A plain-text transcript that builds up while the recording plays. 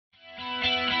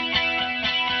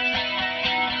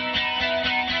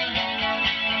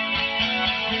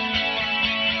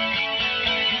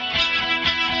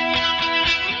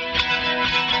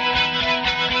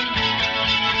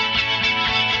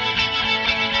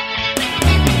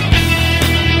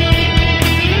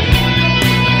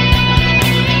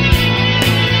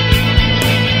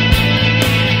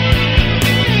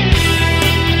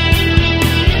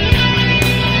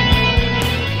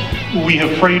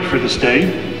prayed for this day.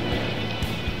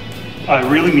 I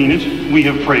really mean it. We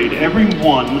have prayed.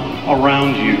 Everyone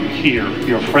around you here,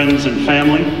 your friends and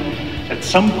family, at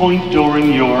some point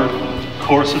during your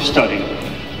course of study,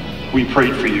 we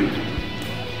prayed for you.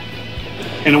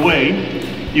 In a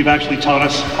way, you've actually taught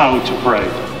us how to pray,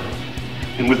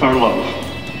 and with our love.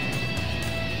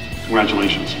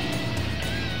 Congratulations.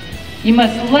 You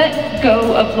must let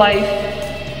go of life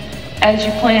as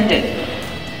you planned it,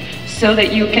 so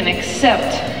that you can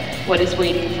accept what is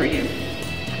waiting for you.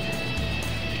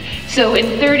 So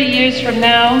in 30 years from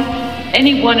now,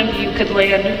 any one of you could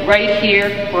land right here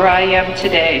where I am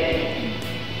today.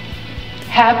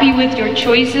 Happy with your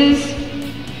choices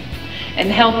and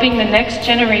helping the next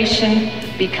generation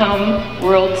become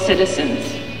world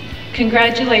citizens.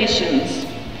 Congratulations.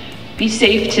 Be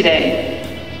safe today,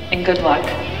 and good luck.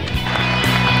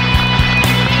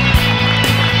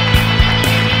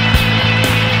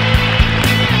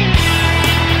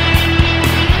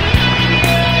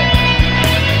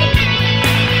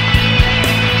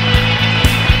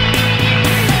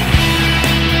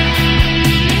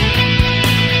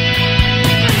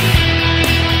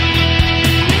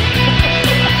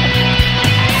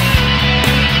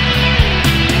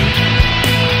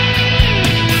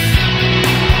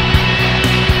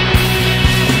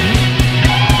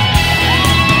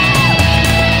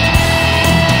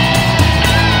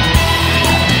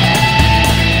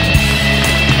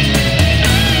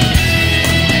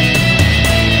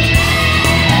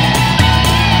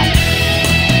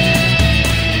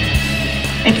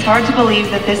 It's hard to believe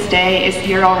that this day is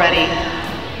here already,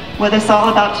 with us all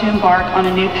about to embark on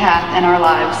a new path in our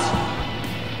lives.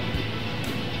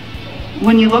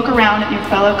 When you look around at your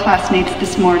fellow classmates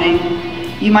this morning,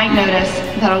 you might notice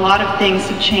that a lot of things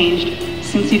have changed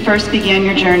since you first began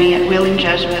your journey at Wheeling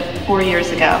Jesuit 4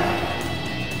 years ago.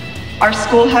 Our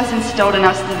school has instilled in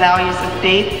us the values of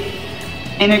faith,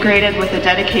 integrated with a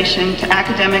dedication to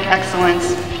academic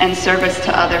excellence and service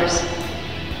to others.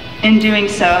 In doing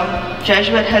so,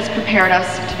 Jesuit has prepared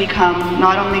us to become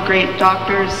not only great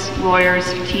doctors, lawyers,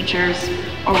 teachers,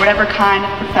 or whatever kind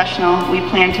of professional we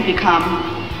plan to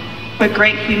become, but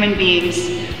great human beings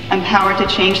empowered to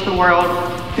change the world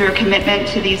through a commitment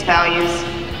to these values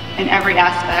in every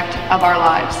aspect of our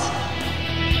lives.